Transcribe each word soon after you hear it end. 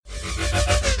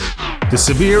The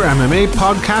Severe MMA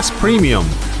Podcast Premium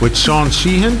with Sean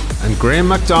Sheehan and Graham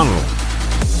McDonald.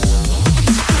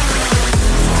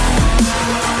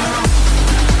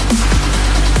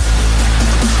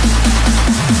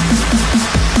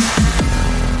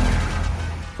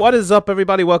 What is up,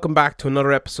 everybody? Welcome back to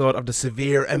another episode of the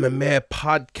Severe MMA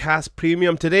Podcast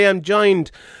Premium. Today I'm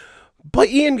joined by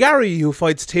Ian Garry, who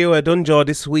fights Theo Adunjo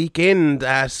this weekend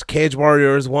at Cage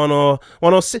Warriors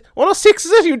 106. 106,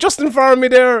 is it? You just informed me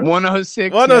there.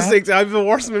 106. 106. Yeah. I have the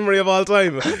worst memory of all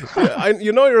time.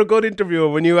 You know you're a good interviewer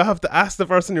when you have to ask the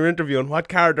person you're interviewing what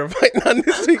card they're fighting on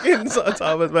this weekend. So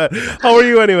how are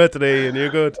you anyway today, Ian?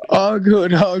 You're good? All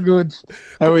good. How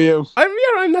are you?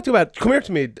 I'm not too bad. Come here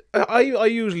to me. I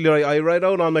usually write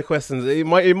out all my questions. It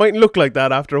mightn't look like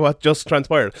that after what just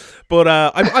transpired, but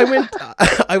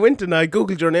I went and I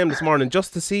googled your name this morning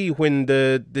just to see when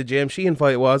the James Sheehan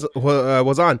fight was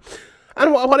on,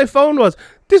 and what I found was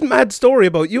this mad story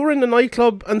about you were in the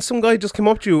nightclub and some guy just came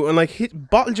up to you and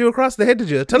bottled you across the head. Did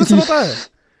you tell us about that?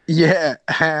 Yeah.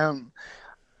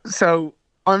 So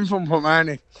I'm from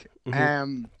Portmarnock,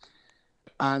 and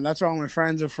that's where all my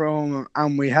friends are from,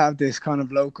 and we have this kind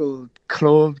of local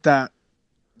club that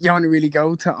you only really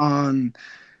go to on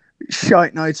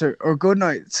shite nights or good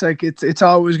nights. Like it's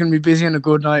always going to be busy on a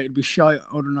good night. It'll be shite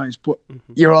other nights, but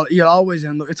you'll always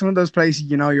end up. It's one of those places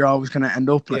you're always going to end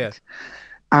up like. Yeah.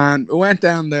 And we went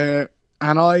down there,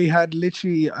 and I had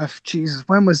literally,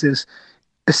 when was this?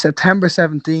 September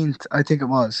 17th, I think it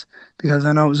was, because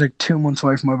I know it was like 2 months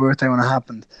away from my birthday when it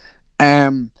happened.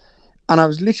 And I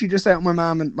was literally just out with my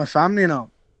mum and my family,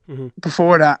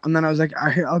 before that. And then I was like,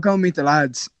 I'll go meet the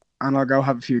lads and I'll go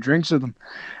have a few drinks with them.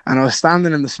 And I was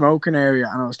standing in the smoking area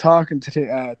and I was talking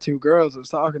to two girls. I was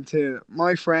talking to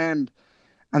my friend,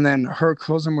 and then her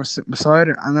cousin was sitting beside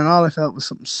her. And then all I felt was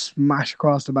something smash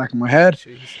across the back of my head.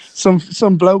 Jesus.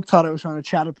 Some bloke thought I was trying to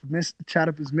chat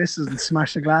up his missus and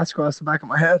smash the glass across the back of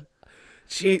my head.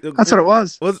 That's what it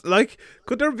was.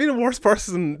 Could there have been a worse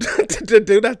person to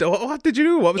do that? What did you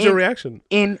do? What was your reaction?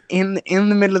 In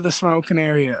the middle of the smoking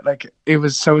area, it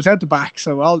was at the back.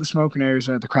 So all the smoking areas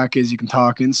where the crack is, you can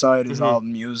talk. Inside is all the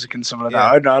music and stuff like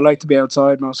that. I like to be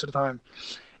outside most of the time.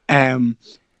 And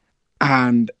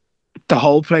the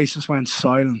whole place just went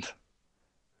silent.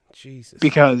 Jesus.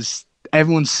 Because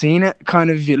everyone's seen it. Kind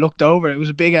of, if you looked over, it was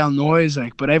a big old noise,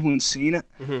 but everyone's seen it.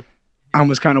 And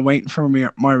was kind of waiting for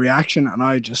my reaction, and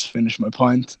I just finished my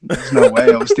pint. There's no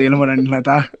way I was dealing with anything like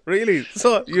that. Really?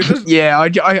 So you just... Yeah,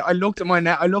 I looked at my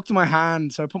neck. I looked at my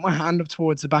hand, so I put my hand up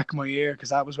towards the back of my ear because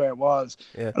that was where it was.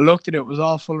 Yeah. I looked at it; it was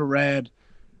all full of red.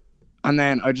 And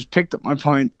then I just picked up my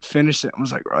pint, finished it, and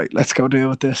was like, "Right, let's go deal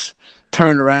with this."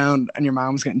 Turned around, and your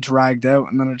mum was getting dragged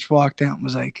out, and then I just walked out and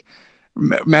was like,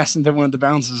 messing to one of the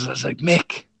bouncers. I was like,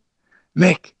 Mick,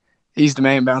 he's the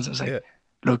main bouncer. I was like,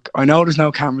 "Look, I know there's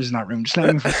no cameras in that room. Just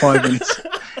let me for 5 minutes."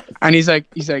 And he's like,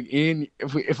 Ian,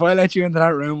 if I let you into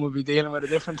that room, we'll be dealing with a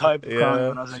different type of crime.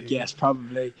 And I was like, yes,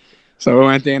 probably. So I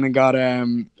went in and got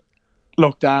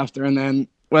looked after, and then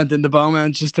went into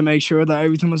Bowman just to make sure that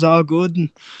everything was all good and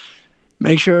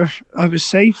make sure I was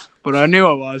safe. But I knew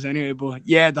I was anyway. But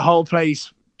yeah, the whole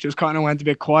place just kind of went a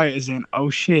bit quiet, as in, oh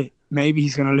shit, maybe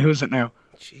he's gonna lose it now.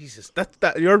 Jesus,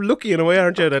 that you're lucky in a way,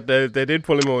 aren't you, that they did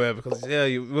pull him away? Because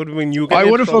you would have been I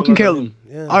would have fucking killed him.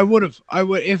 Yeah. I would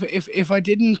if I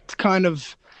didn't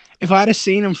if I had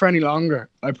seen him for any longer,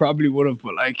 I probably would have.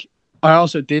 But I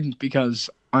also didn't,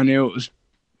 because I knew it was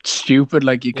stupid.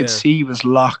 You could see he was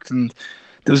locked, and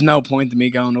there was no point in me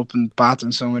going up and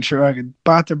battering someone. Sure, I could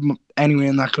batter anyone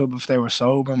in that club if they were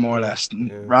sober, more or less,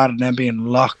 rather than being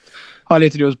locked. All you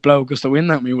had to do was blow, because the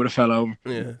wind at me would have fell over.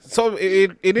 Yeah. So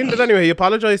it ended anyway. He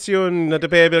apologised to you and had to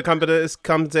pay a bit of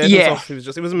compensation. Yeah.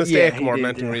 It was a mistake more than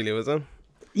anything, really, was it?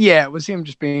 Yeah, it was him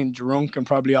just being drunk and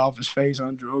probably off his face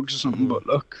on drugs or something. But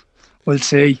look, we'll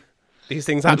see. These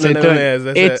things happen nowadays.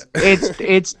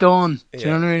 It's done. Do you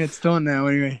know what I mean? It's done now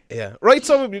anyway. Yeah. Right,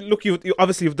 so look, you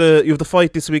obviously you've the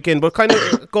fight this weekend, but kind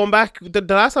of going back, the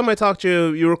last time I talked to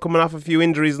you, you were coming off a few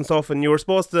injuries and stuff, and you were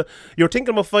thinking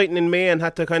about fighting in May and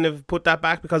had to kind of put that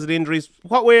back because of the injuries.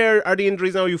 What way are the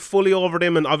injuries now? You fully over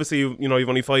them, and obviously you've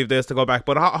only 5 days to go back.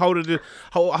 But how did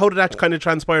that kind of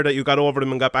transpire that you got over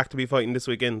them and got back to be fighting this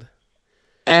weekend?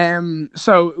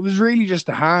 So it was really just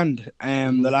a hand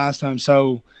the last time.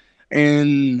 So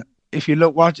if you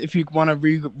want to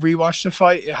rewatch the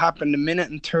fight, it happened 1 minute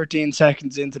and 13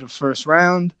 seconds into the first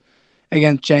round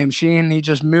against James Sheehan. He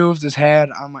just moved his head.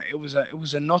 It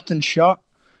was a nothing shot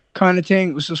kind of thing.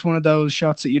 It was just one of those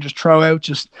shots that you just throw out,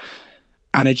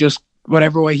 and it just,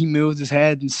 whatever way he moved his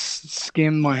head and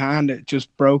skimmed my hand, it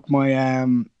just broke my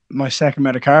my second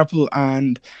metacarpal,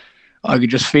 and I could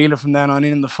just feel it from then on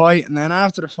in the fight. And then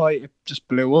after the fight, it just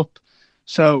blew up.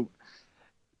 So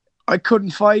I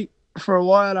couldn't fight for a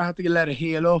while. I had to let it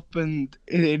heal up, and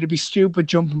it'd be stupid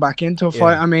jumping back into a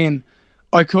fight. I mean,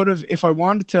 I could have, if I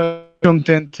wanted to, jumped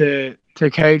into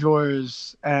Cage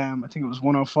Warriors. I think it was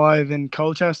 105 in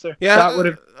Colchester. Yeah, that would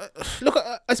have. Look,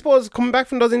 I suppose coming back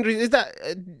from those injuries, is that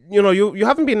you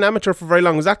haven't been an amateur for very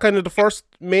long. Was that kind of the first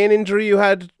main injury you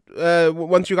had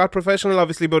once you got professional,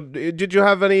 obviously? But did you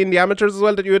have any in the amateurs as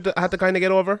well that you had to kind of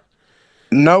get over?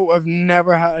 No, I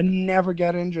never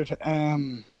get injured.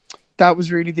 That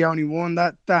was really the only one.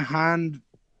 That hand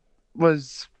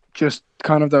was just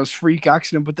kind of those freak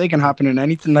accident, but they can happen in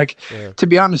anything. Like, to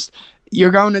be honest,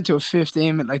 you're going into a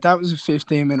 15-minute, like that was a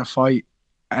 15-minute fight,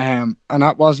 and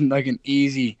that wasn't like an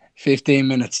easy 15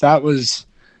 minutes. That was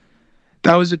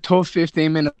a tough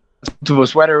 15 minutes to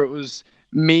us. Whether it was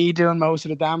me doing most of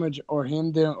the damage or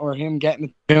him getting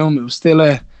it to him, it was still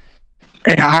a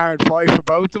hard fight for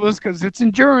both of us, because it's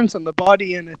endurance on the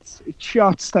body, and it's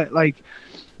shots that, like,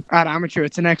 at amateur,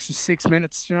 it's an extra 6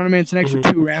 minutes. You know what I mean? It's an extra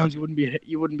 2 rounds. You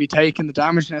wouldn't be taking the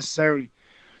damage necessarily.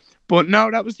 But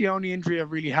no, that was the only injury I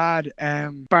really had.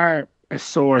 Bar a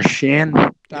sore shin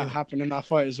that happened in that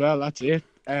fight as well. That's it.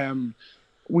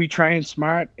 We train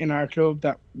smart in our club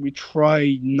that we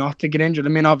try not to get injured. I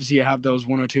mean, obviously you have those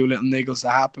 1 or 2 little niggles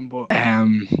that happen, but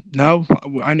no,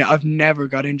 I've never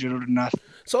got injured other than that.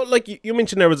 So, like you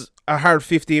mentioned, there was a hard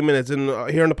 15 minutes, and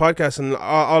here on the podcast and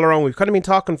all around, we've kind of been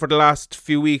talking for the last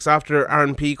few weeks after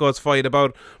Aaron Pico's fight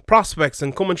about prospects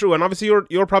and coming through. And obviously,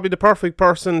 you're probably the perfect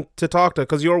person to talk to,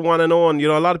 because you're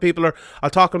 1-0. A lot of people are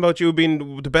talking about you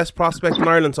being the best prospect in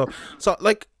Ireland. So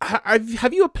like,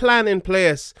 have you a plan in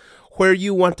place where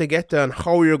you want to get there, and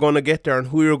how you're going to get there, and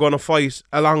who you're going to fight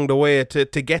along the way to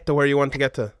get to where you want to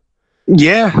get to?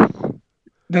 Yeah.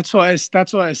 That's why I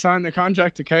signed the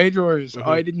contract to Cage Warriors.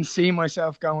 I didn't see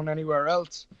myself going anywhere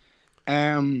else.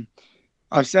 I've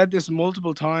said this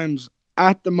multiple times.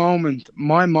 At the moment,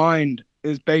 my mind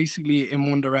is basically in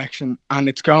one direction, and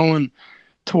it's going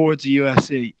towards the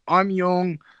UFC. I'm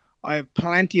young. I have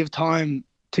plenty of time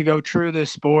to go through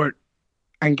this sport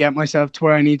and get myself to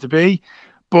where I need to be.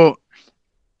 But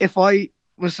if I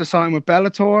was to sign with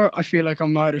Bellator, I feel like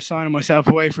I'm either signing myself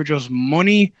away for just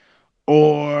money,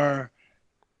 or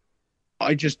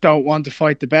I just don't want to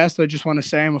fight the best. I just want to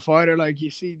say I'm a fighter. Like,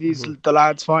 you see the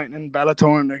lads fighting in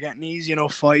Bellator, and they're getting easy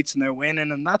enough fights, and they're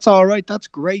winning, and that's all right. That's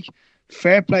great.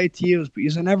 Fair play to you, but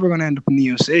you're never going to end up in the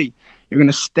UFC. You're going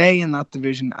to stay in that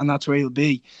division, and that's where you'll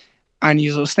be. And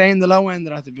you'll stay in the low end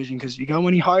of that division, because if you go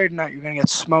any higher than that, you're going to get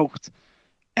smoked.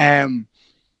 And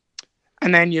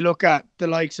then you look at the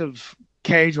likes of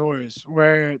Cage Warriors,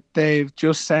 where they've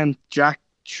just sent Jack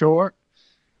Shore,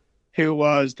 who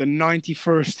was the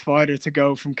 91st fighter to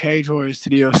go from Cage Warriors to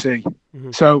the UFC.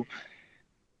 So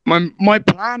my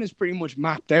plan is pretty much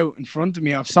mapped out in front of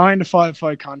me. I've signed a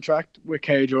 5-fight contract with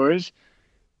Cage Warriors.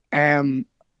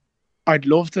 I'd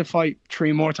love to fight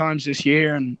 3 more times this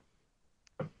year and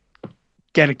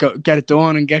get it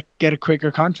done, and get a quicker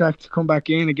contract to come back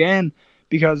in again,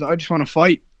 because I just want to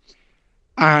fight.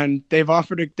 And they've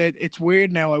offered it. It's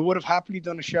weird now. I would have happily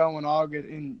done a show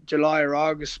in July or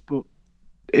August, but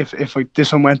if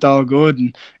this one went all good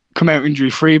and come out injury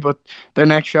free, but the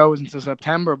next show is until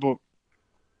September. But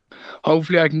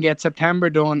hopefully I can get September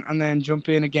done and then jump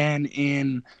in again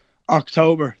in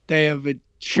October. They have a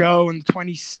show on the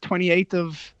 28th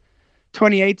of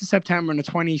September and the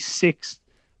 26th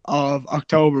of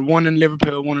October. One in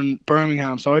Liverpool, one in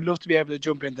Birmingham. So I'd love to be able to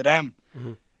jump into them.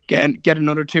 Get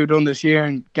another 2 done this year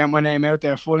and get my name out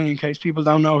there fully, in case people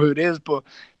don't know who it is. But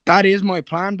that is my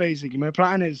plan, basically. My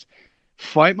plan is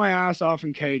fight my ass off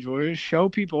in Cage Warriors, show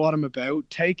people what I'm about,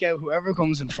 take out whoever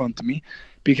comes in front of me,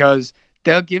 because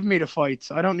they'll give me the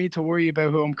fights. I don't need to worry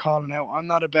about who I'm calling out. I'm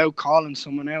not about calling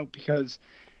someone out, because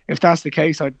if that's the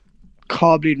case, I'd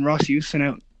call bleeding Ross Houston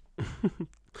out. Do you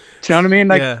know what I mean?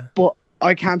 But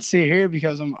I can't sit here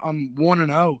because I'm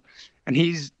 1-0, and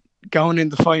he's going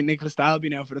in to fight Nicholas Dalby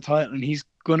now for the title, and he's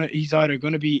either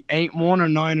gonna be 8-1 or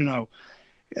 9-0.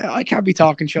 I can't be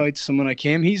talking shy to someone like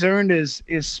him. He's earned his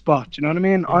spot. You know what I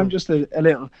mean? I'm just a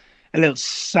little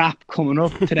sap coming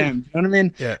up to them. You know what I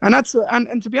mean? Yeah. And that's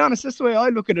and to be honest, that's the way I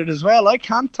look at it as well. I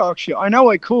can't talk shit. I know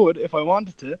I could if I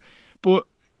wanted to, but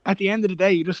at the end of the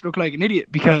day, you just look like an idiot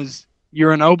because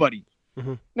you're a nobody.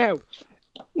 Now,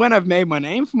 when I've made my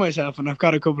name for myself and I've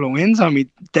got a couple of wins on me,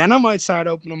 then I might start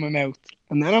opening my mouth,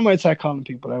 and then I might start calling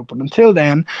people out. But until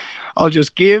then, I'll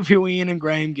just give who Ian and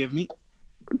Graham give me,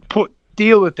 put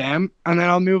deal with them, and then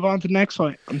I'll move on to the next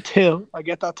fight until I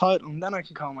get that title, and then I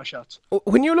can call my shots.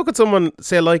 When you look at someone,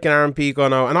 say, like an Aaron Pico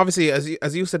now, and obviously,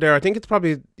 as you said there, I think it's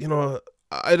probably,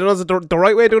 I don't know if it's the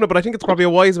right way of doing it, but I think it's probably a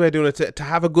wise way of doing it to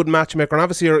have a good matchmaker. And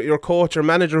obviously, your coach or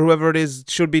manager, whoever it is,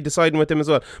 should be deciding with him as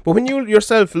well. But when you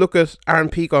yourself look at Aaron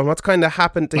Pico and what's kind of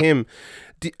happened to him,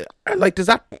 does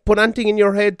that put anything in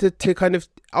your head to kind of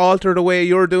alter the way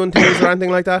you're doing things or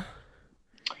anything like that?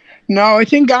 No, I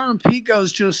think Aaron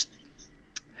Pico's just,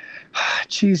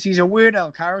 he's a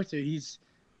weirdo character. He's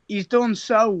done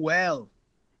so well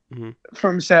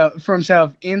for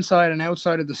himself inside and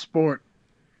outside of the sport.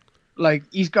 Like,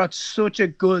 he's got such a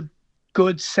good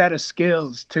set of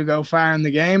skills to go far in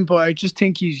the game, but I just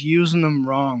think he's using them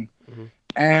wrong.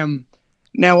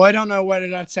 Now, I don't know whether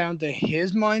that's down to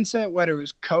his mindset, whether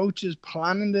his coach is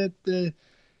planning the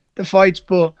fights,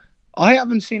 but I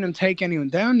haven't seen him take anyone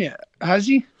down yet. Has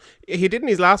he? He did in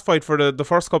his last fight for the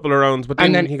first couple of rounds, but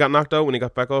then he got knocked out when he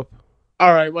got back up.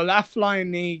 All right, well, that flying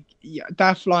knee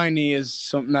is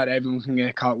something that everyone can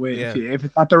get caught with. Yeah. If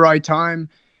it's at the right time.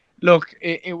 Look,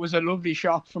 it was a lovely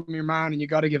shot from your man, and you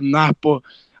got to give him that. But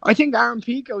I think Aaron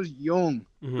Pico's young.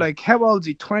 Like, how old is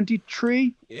he?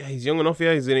 23? Yeah, he's young enough.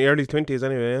 Yeah, he's in the early 20s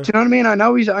anyway. Yeah. Do you know what I mean? I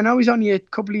know he's only a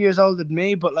couple of years older than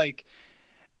me, but like,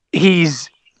 he has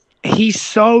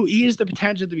the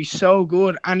potential to be so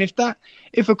good. And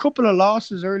if a couple of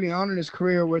losses early on in his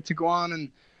career were to go on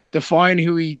and define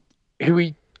who he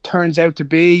turns out to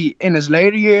be in his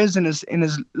later years, in his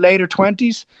later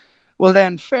 20s, well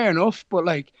then fair enough. But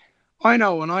like, I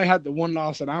know when I had the one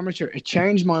loss at amateur, it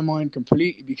changed my mind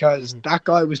completely, because that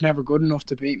guy was never good enough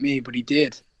to beat me, but he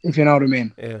did, if you know what I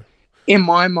mean. Yeah. In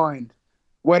my mind,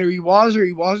 whether he was or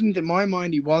he wasn't, in my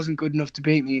mind, he wasn't good enough to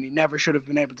beat me, and he never should have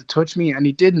been able to touch me, and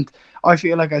he didn't. I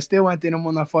feel like I still went in and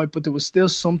won that fight, but there was still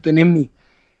something in me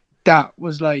that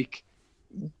was like,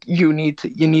 you need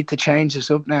to change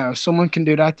this up now. If someone can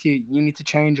do that to you, you need to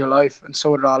change your life and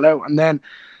sort it all out. And then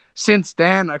since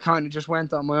then, I kind of just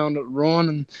went on my own little run,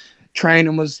 and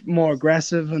training was more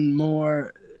aggressive and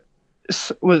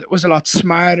was a lot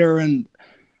smarter. And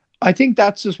I think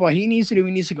that's just what he needs to do.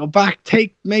 He needs to go back,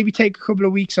 maybe take a couple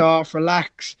of weeks off,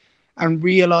 relax, and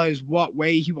realize what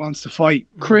way he wants to fight.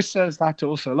 Chris says that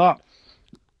to us a lot.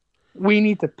 We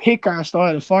need to pick our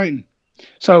style of fighting.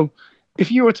 So if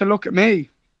you were to look at me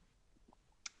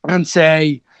and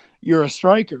say, you're a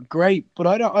striker, great, but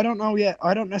I don't know yet.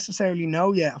 I don't necessarily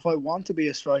know yet if I want to be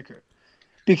a striker,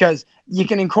 because you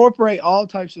can incorporate all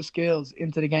types of skills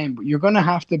into the game, but you're going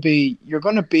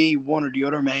to be one or the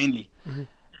other mainly.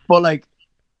 But like,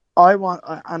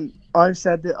 and I've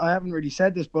said that, I haven't really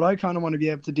said this, but I kind of want to be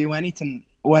able to do anything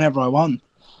whenever I want.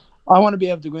 I want to be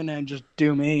able to go in there and just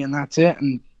do me, and that's it.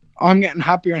 And I'm getting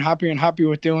happier and happier and happier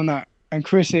with doing that. And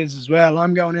Chris is as well.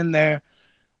 I'm going in there,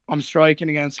 I'm striking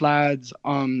against lads,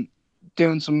 I'm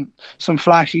doing some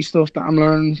flashy stuff that I'm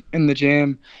learning in the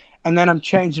gym, and then I'm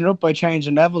changing it up by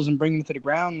changing levels and bringing it to the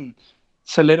ground and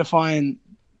solidifying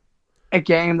a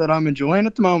game that I'm enjoying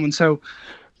at the moment. So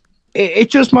it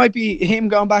just might be him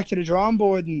going back to the drawing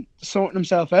board and sorting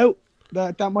himself out.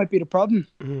 That might be the problem.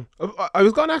 I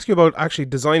was going to ask you about actually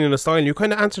designing a style. You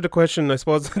kind of answered the question, I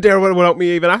suppose, there without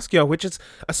me even asking you, which is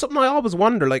something I always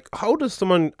wonder. Like, how does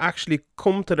someone actually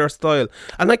come to their style?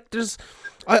 And like,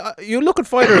 you look at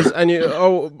fighters and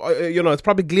it's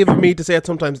probably glib of me to say it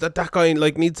sometimes that guy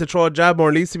like needs to throw a jab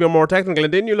more, needs to be more technical,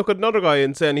 and then you look at another guy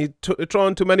and saying he's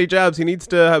throwing too many jabs, he needs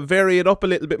to vary it up a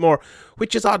little bit more,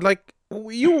 which is odd. Like,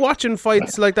 you watching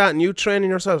fights like that and you training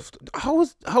yourself, how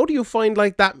do you find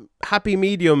like that happy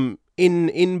medium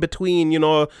in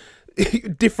between,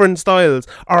 different styles?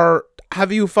 Or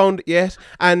have you found it yet?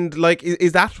 And like,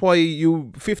 is that why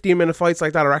 15-minute fights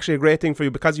like that are actually a great thing for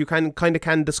you, because you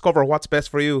can discover what's best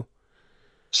for you?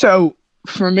 So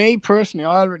for me personally,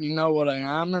 I already know what I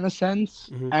am in a sense.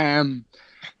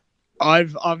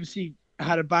 I've obviously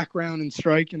had a background in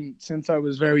striking since I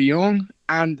was very young,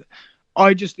 and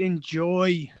I just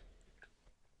enjoy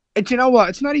it. You know what?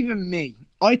 It's not even me.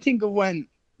 I think of when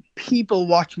people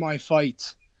watch my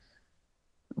fights,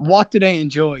 what do they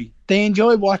enjoy? They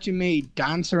enjoy watching me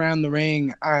dance around the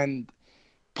ring and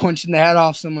punching the head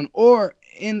off someone, or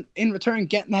in return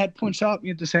getting the head punched off me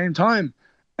at the same time.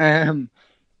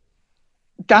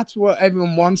 That's what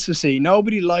everyone wants to see.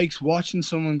 Nobody likes watching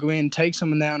someone go in, take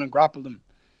someone down and grapple them,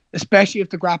 especially if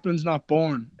the grappling's not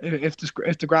born. If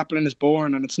the grappling is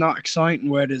born and it's not exciting,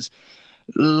 where there's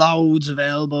loads of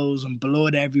elbows and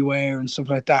blood everywhere and stuff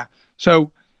like that.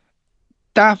 So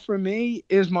that for me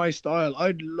is my style.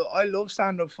 I love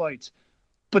stand-up fights.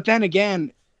 But then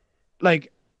again,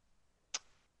 like,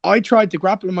 I tried to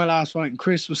grapple in my last fight, and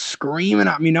Chris was screaming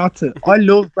at me not to. I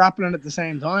love grappling at the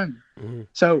same time.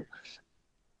 So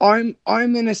I'm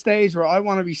in a stage where I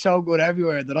want to be so good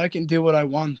everywhere that I can do what I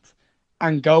want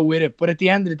and go with it. But at the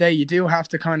end of the day, you do have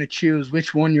to kind of choose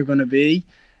which one you're going to be,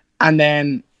 and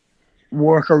then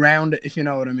work around it, if you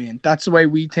know what I mean. That's the way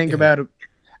we think about it.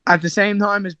 At the same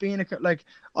time as being like,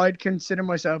 I'd consider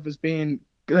myself as being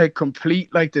like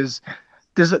complete. Like there's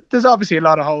obviously a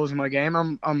lot of holes in my game.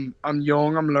 I'm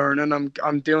young. I'm learning.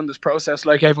 I'm doing this process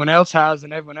like everyone else has,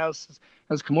 and everyone else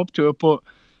has come up to it. But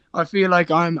I feel like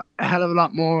I'm a hell of a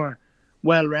lot more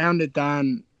well-rounded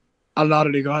than a lot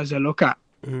of the guys I look at.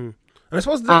 And I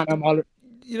suppose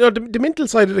the mental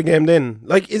side of the game then,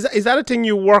 like, is that a thing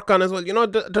you work on as well? You know,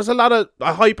 there's a lot of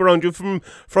hype around you from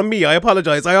me. I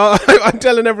apologize. I'm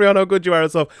telling everyone how good you are and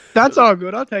stuff. That's all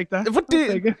good. I'll take that. But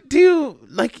do you,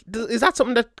 like, is that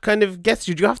something that kind of gets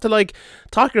you? Do you have to, like,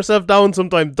 talk yourself down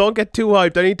sometimes? Don't get too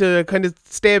hyped. I need to kind of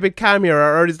stay a bit calm here.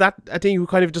 Or is that a thing you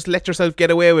kind of just let yourself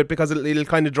get away with because it'll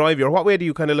kind of drive you? Or what way do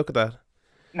you kind of look at that?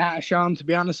 Nah, Sean, to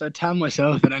be honest, I'd tell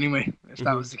myself it anyway, if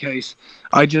that was the case.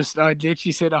 I'd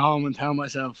literally sit at home and tell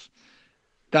myself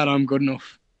that I'm good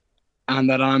enough and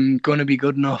that I'm going to be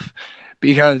good enough,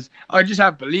 because I just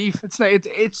have belief.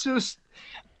 It's just,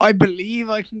 I believe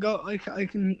I can go, I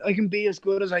can be as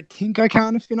good as I think I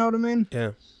can, if you know what I mean.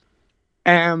 Yeah.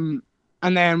 And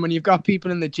then when you've got people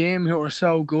in the gym who are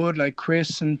so good, like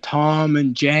Chris and Tom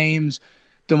and James,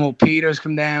 Dumo Peters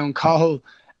come down, Cole,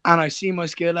 and I see my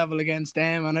skill level against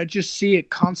them, and I just see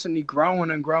it constantly growing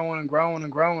and growing and growing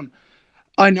and growing.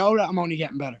 I know that I'm only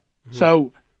getting better.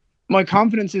 So my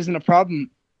confidence isn't a problem,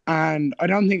 and I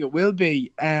don't think it will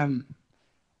be. I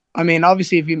mean,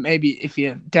 obviously, if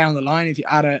you down the line, if you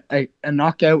add a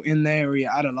knockout in there or you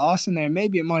add a loss in there,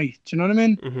 maybe it might. Do you know what I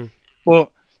mean?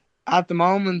 But at the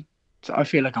moment, I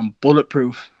feel like I'm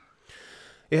bulletproof.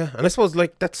 Yeah, and I suppose,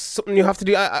 like, that's something you have to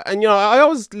do. And, you know, I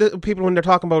always, people when they're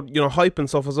talking about, you know, hype and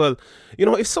stuff as well, you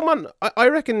know, if someone, I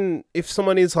reckon if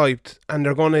someone is hyped and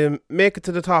they're going to make it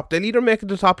to the top, they'll either make it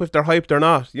to the top if they're hyped or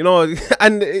not, you know.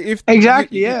 And if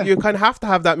exactly, you kind of have to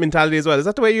have that mentality as well. Is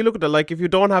that the way you look at it? Like, if you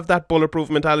don't have that bulletproof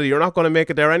mentality, you're not going to make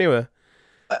it there anyway.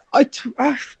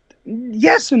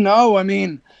 Yes and no. I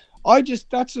mean,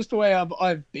 that's just the way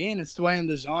I've been. It's the way I'm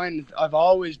designed. I've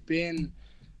always been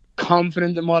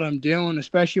confident in what I'm doing,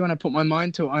 especially when I put my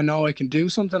mind to it. I know I can do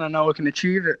something. I know I can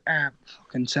achieve it.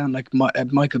 Fucking sound like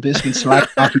Michael Bisping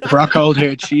slapped off Rockhold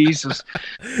here. Jesus.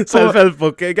 Self-help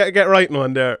book. Get writing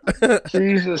one there.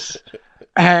 Jesus.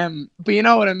 But you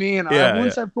know what I mean. Yeah,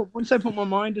 Once I put my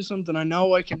mind to something, I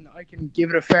know I can give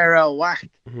it a fair old whack.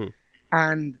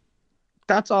 And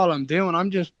that's all I'm doing. I'm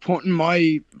just putting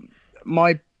my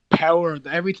power,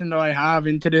 everything that I have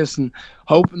into this, and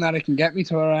hoping that it can get me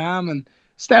to where I am. And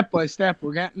step by step,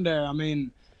 we're getting there. I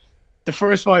mean, the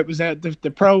first fight was out.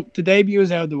 The debut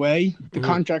is out of the way. The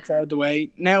contract's out of the way.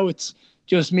 Now it's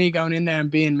just me going in there and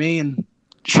being me and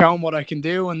showing what I can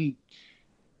do. And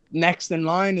next in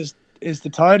line is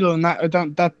the title, and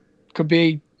that could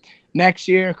be next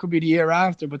year, could be the year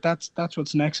after. But that's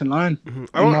what's next in line in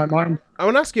my mind. I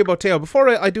want to ask you about Teo. Before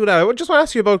I do that, I just want to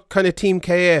ask you about kind of Team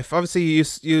KF. Obviously,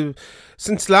 you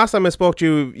since last time I spoke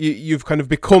to you've kind of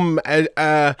become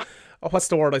what's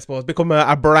the word, I suppose? Become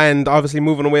a brand, obviously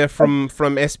moving away from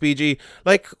SBG.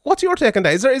 Like, what's your take on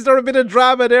that? Is there a bit of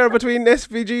drama there between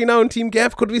SBG now and Team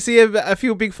KF? Could we see a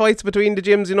few big fights between the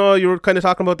gyms? You know, you were kind of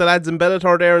talking about the lads in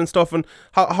Bellator there and stuff. And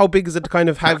how big is it to kind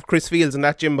of have Chris Fields in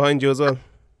that gym behind you as well?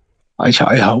 I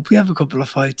hope we have a couple of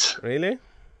fights. Really?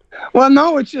 Well,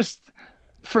 no, it's just,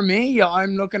 for me,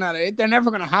 I'm looking at it. They're never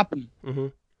going to happen.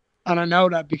 And I know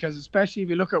that, because especially if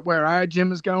you look at where our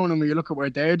gym is going and when you look at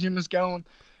where their gym is going,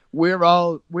 we're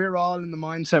all in the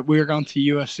mindset we're going to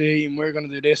UFC and we're going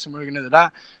to do this and we're going to do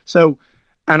that. So,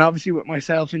 and obviously with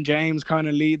myself and James kind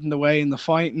of leading the way in the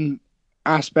fighting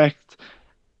aspect,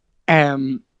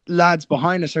 lads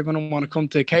behind us are going to want to come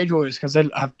to Cage Warriors because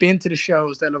they'll have been to the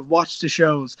shows, they'll have watched the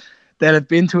shows, they'll have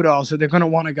been to it all. So they're going to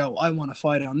want to go, I want to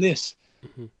fight on this.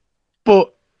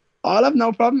 But I'll have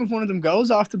no problem if one of them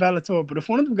goes off to Bellator. But if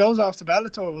one of them goes off to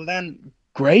Bellator, well then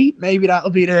great. Maybe that'll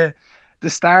be the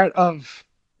start of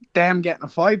them getting a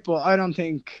fight. But I don't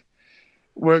think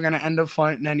we're going to end up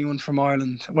fighting anyone from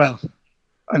Ireland. Well,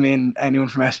 I mean, anyone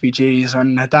from SBGs or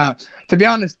anything like that. To be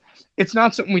honest, it's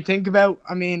not something we think about.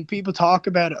 I mean, people talk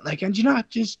about it like, and you not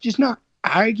just not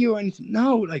argue or anything.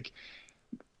 No, like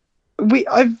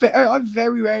I've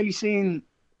very rarely seen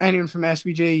anyone from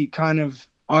SBG kind of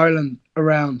Ireland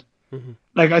around.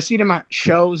 Like I see them at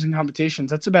shows and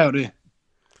competitions. That's about it.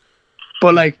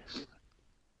 But like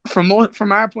from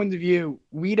our point of view,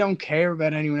 we don't care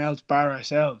about anyone else bar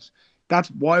ourselves. that's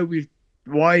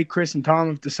why Chris and Tom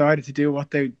have decided to do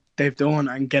what they've done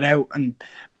and get out and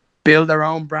build their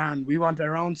own brand. We want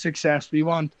their own success. We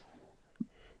want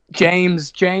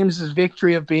James's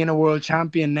victory of being a world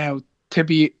champion now to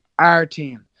be our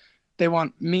team. They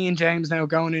want me and James now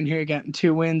going in here getting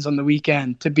 2 wins on the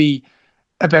weekend to be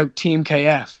about Team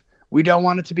KF. We don't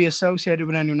want it to be associated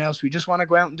with anyone else. We just want to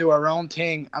go out and do our own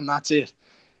thing, and that's it.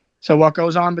 So what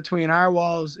goes on between our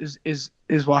walls is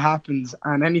what happens,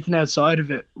 and anything outside of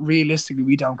it, realistically,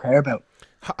 we don't care about.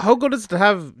 How good is it to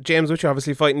have James with you,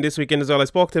 obviously fighting this weekend as well? I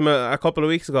spoke to him a couple of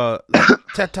weeks ago.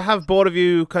 Like, to have both of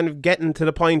you kind of getting to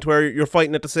the point where you're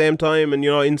fighting at the same time and, you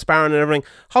know, in sparring and everything.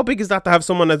 How big is that to have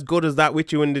someone as good as that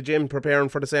with you in the gym preparing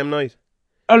for the same night?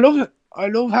 I love it. I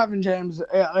love having James.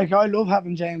 I love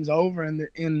having James over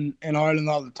in Ireland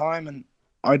all the time, and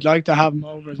I'd like to have him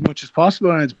over as much as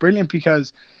possible. And it's brilliant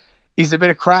because he's a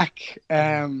bit of crack.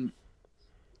 Inside,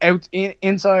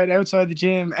 outside the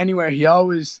gym, anywhere.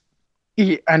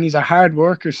 And he's a hard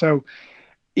worker. So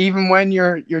even when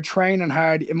you're training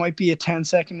hard, it might be a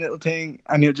 10-second little thing,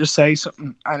 and he'll just say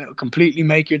something, and it'll completely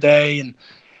make your day. And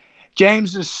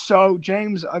James,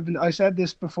 I said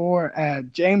this before,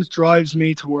 James drives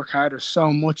me to work harder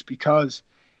so much because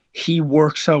he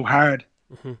works so hard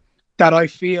that I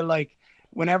feel like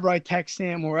whenever I text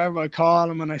him, wherever I call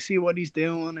him, and I see what he's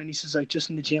doing, and he says, like, just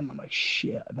in the gym, I'm like,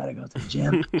 shit, I better go to the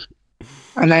gym.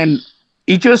 And then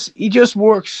he just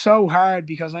works so hard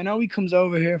because I know he comes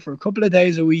over here for a couple of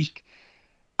days a week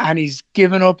and he's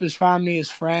given up his family, his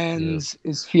friends,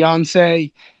 his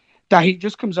fiance, that he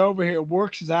just comes over here,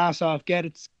 works his ass off,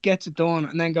 gets it done,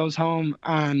 and then goes home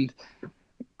and,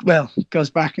 well, goes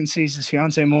back and sees his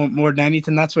fiance more than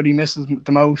anything. That's what he misses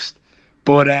the most.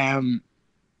 But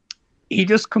he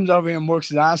just comes over here and works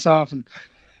his ass off, and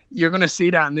you're going to see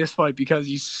that in this fight because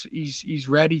he's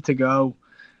ready to go,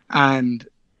 and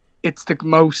it's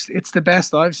the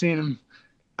best I've seen him,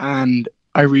 and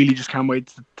I really just can't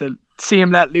wait to see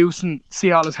him let loose and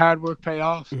see all his hard work pay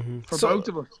off for both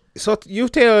of us. So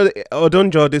you've tailed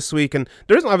Odunjo this week, and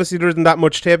there isn't that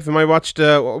much tape of him. I watched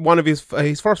one of his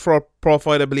first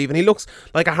profile, I believe, and he looks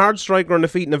like a hard striker on the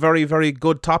feet in a very, very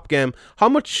good top game. How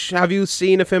much have you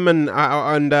seen of him, and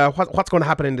what's going to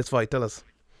happen in this fight? Tell us.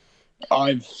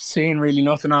 I've seen really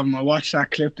nothing of him. I watched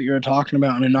that clip that you were talking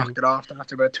about, and I knocked it off.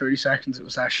 After about 30 seconds, it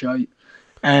was that shite.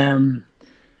 And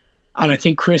I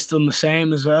think Chris done the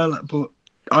same as well, but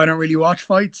I don't really watch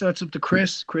fights, so it's up to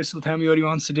Chris. Chris will tell me what he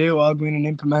wants to do. I'll go in and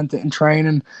implement it in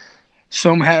training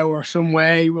somehow or some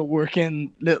way. We'll work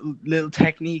in little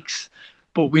techniques,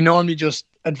 but we normally just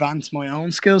advance my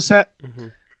own skill set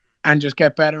and just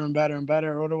get better and better and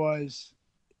better. Otherwise,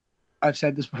 I've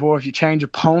said this before, if you change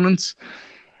opponents,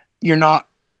 you're not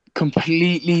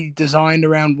completely designed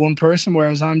around one person,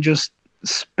 whereas I'm just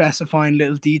specifying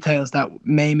little details that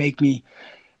may make me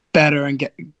better and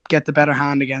get the better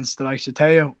hand against the likes of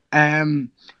Teo. I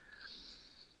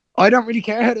don't really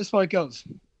care how this fight goes.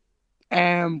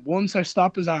 Once I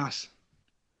stop his ass,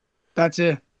 that's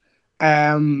it.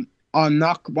 I'm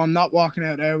not walking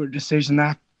out there with a decision.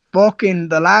 That fucking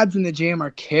the lads in the gym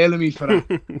are killing me for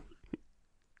that.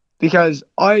 Because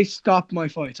I stop my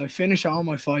fights. I finish all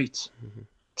my fights.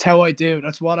 It's how I do.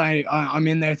 That's what I'm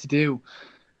in there to do.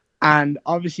 And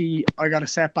obviously, I got a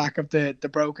setback of the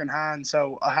broken hand,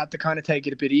 so I had to kind of take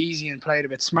it a bit easy and play it a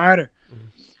bit smarter,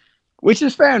 which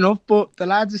is fair enough. But the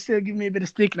lads are still giving me a bit of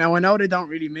stick now. I know they don't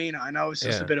really mean it. I know it's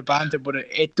just a bit of banter, but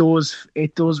it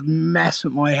does mess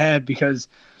with my head because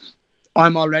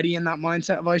I'm already in that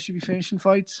mindset of I should be finishing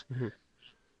fights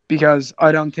because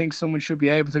I don't think someone should be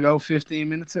able to go 15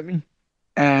 minutes at me.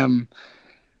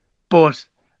 But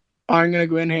I'm going to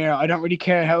go in here. I don't really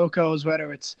care how it goes,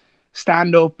 whether it's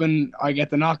stand up and I get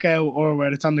the knockout or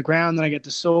whether it's on the ground and I get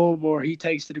the sub or he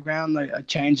takes to the ground, I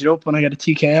change it up and I get a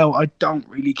TKO. I don't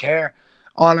really care.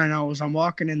 All I know is I'm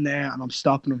walking in there and I'm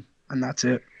stopping him, and that's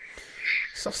it.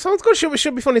 So, sounds good.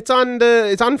 Should be fun. It's on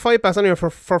Fight Pass anyway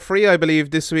for free, I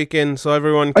believe, this weekekend, so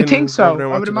everyone can. I think so.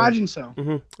 I would imagine so.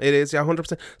 It is, yeah,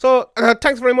 100%. So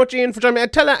thanks very much, Ian, for joining me.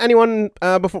 Tell anyone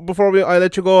before I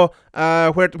let you go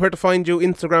where to find you: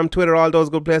 Instagram, Twitter, all those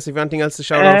good places. If anything else to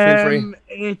shout out, feel free.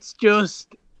 It's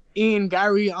just Ian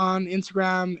Gary on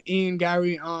Instagram, Ian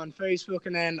Gary on Facebook,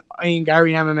 and then Ian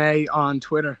Gary MMA on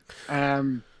Twitter.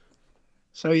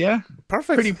 So yeah,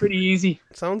 perfect. Pretty easy.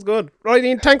 Sounds good. Right,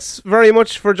 Ian, thanks very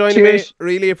much for joining me.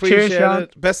 Really appreciate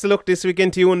it. Best of luck this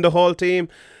weekend to you and the whole team.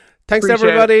 Thanks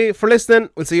everybody for listening.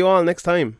 We'll see you all next time.